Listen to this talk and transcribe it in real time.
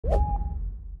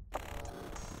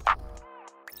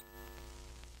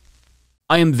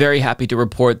I am very happy to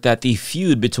report that the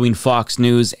feud between Fox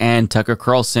News and Tucker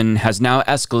Carlson has now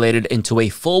escalated into a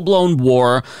full-blown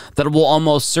war that will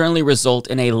almost certainly result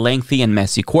in a lengthy and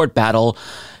messy court battle.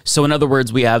 So in other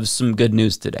words, we have some good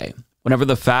news today. Whenever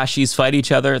the fascists fight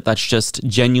each other, that's just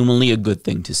genuinely a good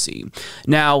thing to see.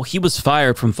 Now, he was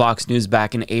fired from Fox News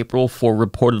back in April for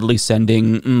reportedly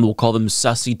sending, we'll call them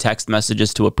sussy text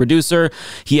messages to a producer.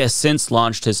 He has since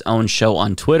launched his own show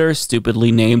on Twitter,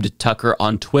 stupidly named Tucker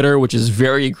on Twitter, which is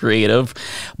very creative.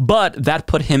 But that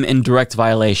put him in direct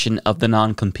violation of the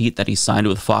non-compete that he signed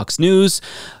with Fox News.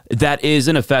 That is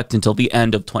in effect until the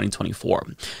end of 2024.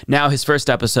 Now, his first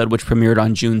episode, which premiered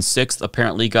on June 6th,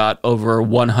 apparently got over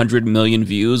 100 million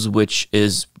views, which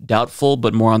is doubtful,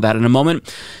 but more on that in a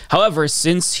moment. However,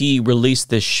 since he released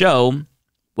this show,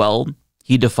 well,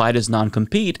 he defied his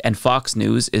non-compete, and Fox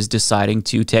News is deciding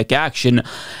to take action,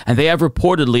 and they have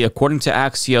reportedly, according to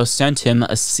Axios, sent him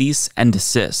a cease and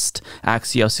desist.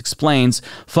 Axios explains,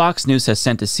 Fox News has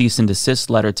sent a cease and desist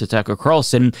letter to Tucker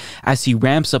Carlson as he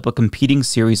ramps up a competing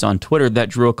series on Twitter that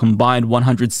drew a combined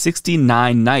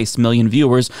 169 million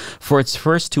viewers for its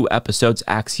first 2 episodes,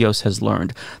 Axios has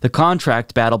learned. The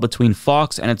contract battle between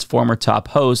Fox and its former top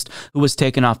host, who was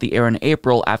taken off the air in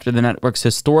April after the network's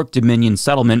historic Dominion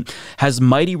settlement, has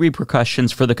mighty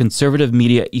repercussions for the conservative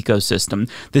media ecosystem.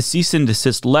 The cease and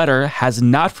desist letter has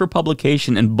not for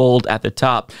publication in bold at the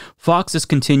top. Fox is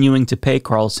continuing to pay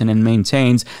Carlson and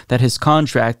maintains that his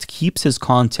contract keeps his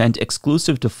content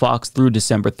exclusive to Fox through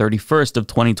December 31st of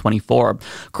 2024.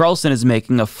 Carlson is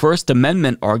making a First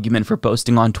Amendment argument for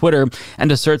posting on Twitter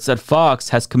and asserts that Fox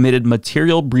has committed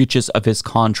material breaches of his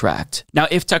contract. Now,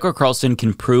 if Tucker Carlson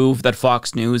can prove that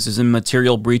Fox News is in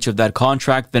material breach of that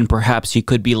contract, then perhaps he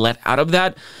could be let out of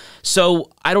that. So,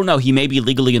 I don't know, he may be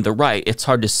legally in the right. It's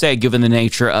hard to say given the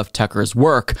nature of Tucker's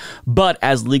work. But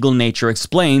as Legal Nature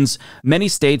explains, many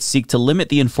states seek to limit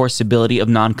the enforceability of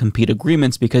non-compete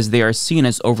agreements because they are seen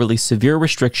as overly severe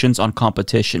restrictions on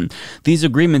competition. These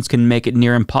agreements can make it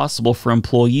near impossible for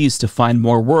employees to find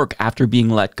more work after being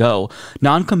let go.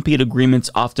 Non-compete agreements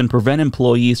often prevent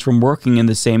employees from working in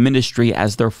the same industry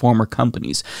as their former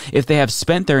companies. If they have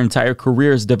spent their entire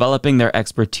careers developing their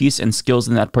expertise and skills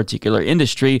in that particular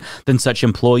industry, then such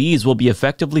employees will be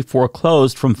effectively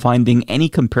foreclosed from finding any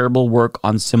comparable work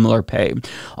on similar pay.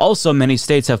 Also, many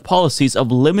states have policies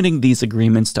of limiting these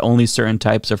agreements to only certain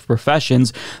types of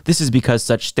professions. This is because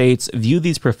such states view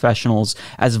these professionals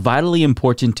as vitally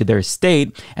important to their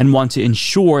state and want to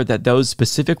ensure that those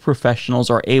specific professionals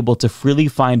are able to freely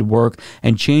find work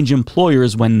and change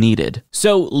employers when needed.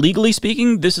 So, legally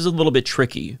speaking, this is a little bit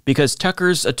tricky because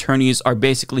Tucker's attorneys are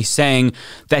basically saying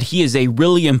that he is a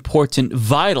really important,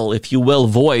 vital, if you will,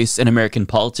 voice in American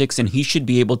politics, and he should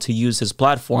be able to use his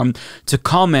platform to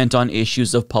comment on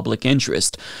issues of public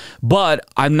interest. But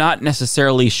I'm not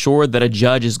necessarily sure that a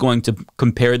judge is going to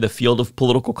compare the field of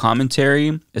political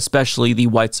commentary, especially the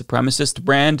white supremacist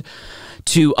brand,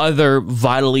 to other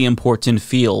vitally important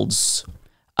fields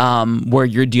where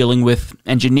you're dealing with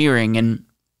engineering and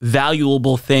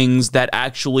valuable things that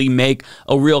actually make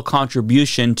a real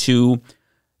contribution to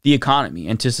the economy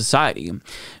and to society.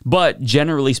 But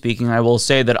generally speaking, I will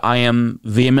say that I am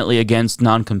vehemently against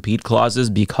non-compete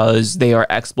clauses because they are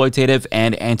exploitative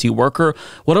and anti-worker.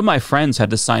 One of my friends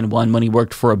had to sign one when he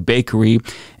worked for a bakery,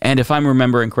 and if I'm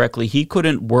remembering correctly, he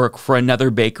couldn't work for another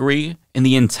bakery in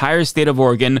the entire state of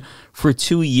Oregon for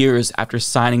 2 years after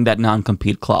signing that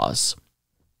non-compete clause.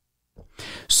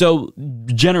 So,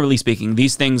 generally speaking,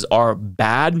 these things are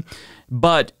bad,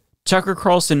 but Tucker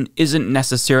Carlson isn't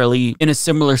necessarily in a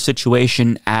similar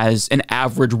situation as an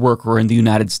average worker in the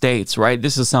United States, right?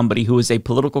 This is somebody who is a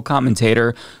political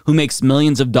commentator who makes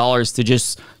millions of dollars to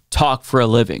just talk for a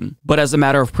living. But as a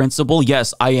matter of principle,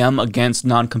 yes, I am against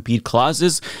non-compete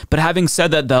clauses. But having said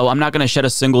that, though, I'm not going to shed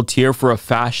a single tear for a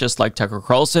fascist like Tucker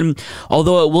Carlson,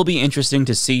 although it will be interesting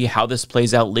to see how this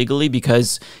plays out legally,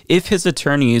 because if his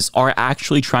attorneys are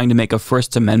actually trying to make a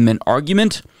First Amendment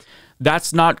argument,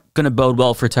 that's not going to bode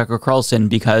well for Tucker Carlson,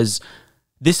 because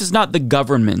this is not the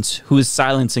government who is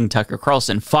silencing Tucker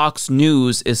Carlson. Fox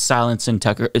News is silencing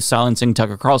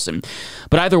Tucker Carlson.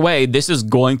 But either way, this is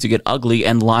going to get ugly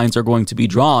and lines are going to be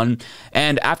drawn.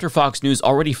 And after Fox News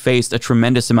already faced a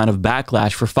tremendous amount of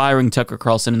backlash for firing Tucker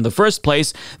Carlson in the first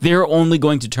place, they're only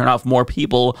going to turn off more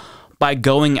people by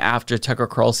going after Tucker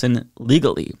Carlson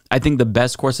legally. I think the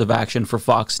best course of action for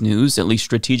Fox News, at least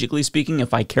strategically speaking,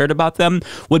 if I cared about them,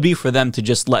 would be for them to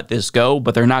just let this go,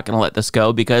 but they're not going to let this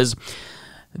go because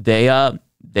they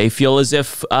they feel as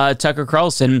if Tucker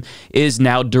Carlson is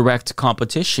now direct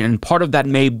competition. And part of that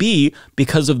may be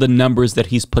because of the numbers that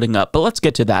he's putting up. But let's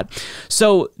get to that.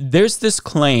 So there's this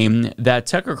claim that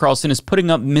Tucker Carlson is putting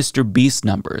up Mr. Beast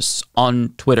numbers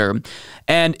on Twitter.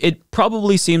 And it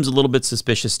probably seems a little bit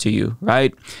suspicious to you,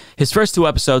 right? His first 2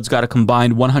 episodes got a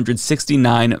combined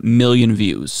 169 million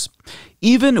views.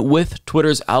 Even with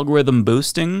Twitter's algorithm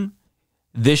boosting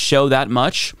this show that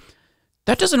much,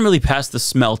 that doesn't really pass the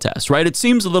smell test, right? It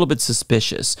seems a little bit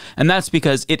suspicious, and that's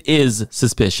because it is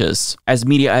suspicious. As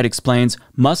Mediaite explains,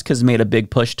 Musk has made a big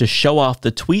push to show off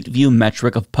the tweet view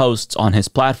metric of posts on his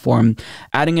platform,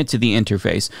 adding it to the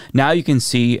interface. Now you can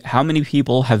see how many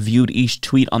people have viewed each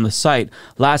tweet on the site.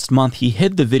 Last month, he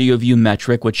hid the video view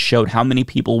metric, which showed how many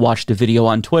people watched a video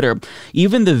on Twitter.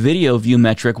 Even the video view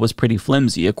metric was pretty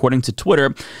flimsy. According to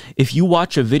Twitter, if you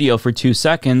watch a video for 2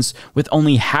 seconds with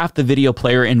only half the video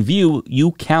player in view,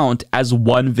 you count as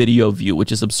 1 video view,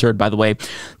 which is absurd, by the way.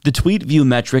 The tweet view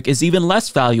metric is even less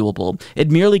valuable. It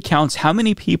merely counts how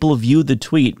many people viewed the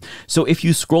tweet. So if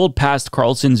you scrolled past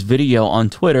Carlson's video on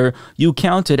Twitter, you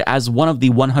counted as one of the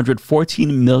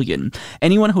 114 million.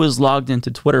 Anyone who is logged into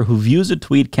Twitter who views a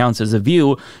tweet counts as a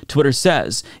view, Twitter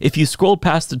says. If you scrolled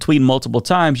past the tweet multiple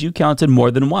times, you counted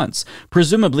more than once.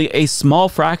 Presumably, a small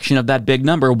fraction of that big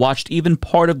number watched even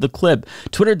part of the clip.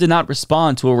 Twitter did not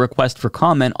respond to a request for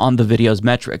comment on the video's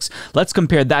metrics. Let's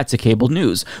compare that to cable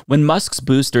news. When Musk's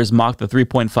boosters mocked the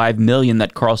 3.5 million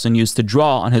that Carlson used to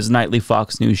draw on his nightly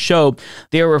Fox News show,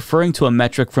 they are referring to a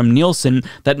metric from Nielsen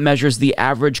that measures the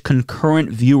average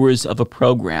concurrent viewers of a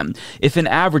program. If an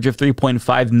average of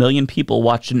 3.5 million people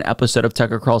watched an episode of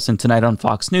Tucker Carlson Tonight on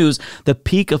Fox News, the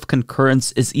peak of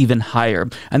concurrence is even higher,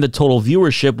 and the total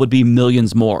viewership would be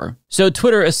millions more. So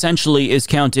Twitter essentially is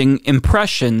counting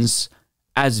impressions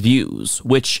as views,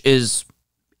 which is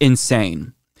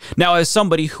insane. Now, as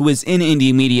somebody who is in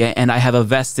indie media and I have a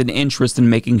vested interest in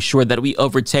making sure that we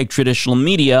overtake traditional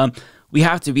media, we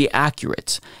have to be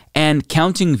accurate. And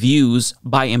counting views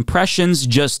by impressions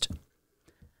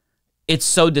it's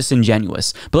so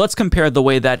disingenuous. But let's compare the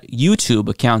way that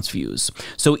YouTube counts views.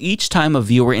 So each time a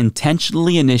viewer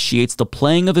intentionally initiates the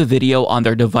playing of a video on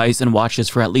their device and watches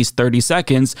for at least 30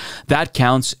 seconds, that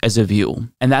counts as a view.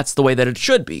 And that's the way that it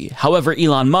should be. However,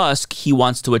 Elon Musk, he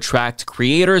wants to attract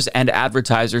creators and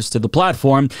advertisers to the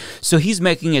platform, so he's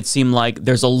making it seem like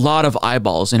there's a lot of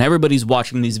eyeballs and everybody's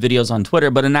watching these videos on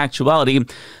Twitter, but in actuality,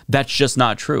 that's just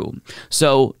not true.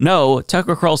 So no,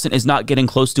 Tucker Carlson is not getting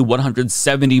close to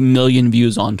 170 million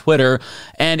views on Twitter,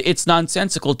 and it's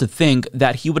nonsensical to think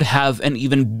that he would have an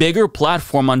even bigger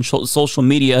platform on social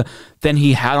media than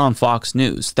he had on Fox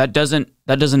News. That doesn't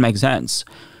make sense.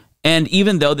 And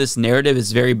even though this narrative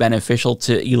is very beneficial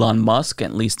to Elon Musk,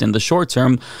 at least in the short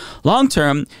term, long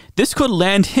term, this could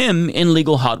land him in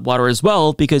legal hot water as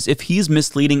well, because if he's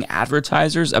misleading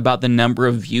advertisers about the number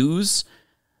of views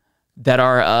that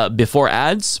are before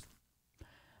ads,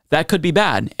 that could be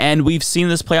bad. And we've seen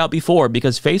this play out before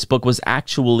because Facebook was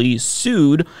actually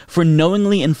sued for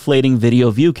knowingly inflating video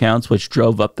view counts, which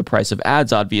drove up the price of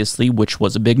ads, obviously, which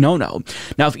was a big no-no.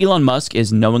 Now, if Elon Musk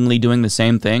is knowingly doing the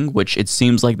same thing, which it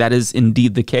seems like that is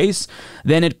indeed the case,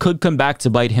 then it could come back to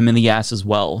bite him in the ass as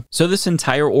well. So this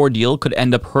entire ordeal could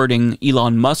end up hurting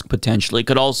Elon Musk potentially. It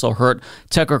could also hurt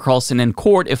Tucker Carlson in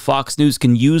court if Fox News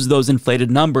can use those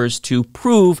inflated numbers to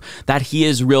prove that he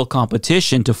is real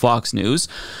competition to Fox News.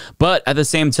 But at the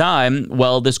same time,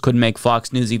 well, this could make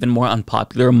Fox News even more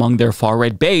unpopular among their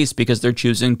far-right base because they're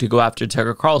choosing to go after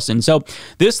Tucker Carlson. So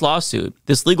this lawsuit,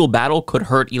 this legal battle could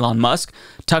hurt Elon Musk,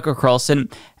 Tucker Carlson,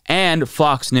 and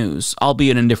Fox News,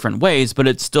 albeit in different ways, but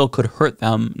it still could hurt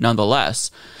them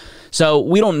nonetheless. So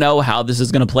we don't know how this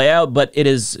is going to play out, but it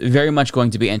is very much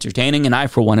going to be entertaining, and I,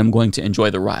 for one, am going to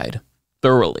enjoy the ride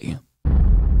thoroughly.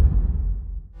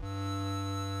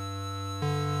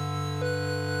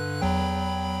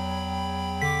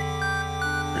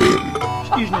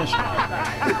 Excuse me.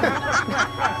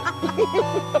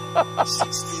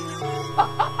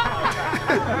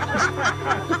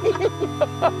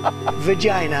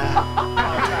 Vagina.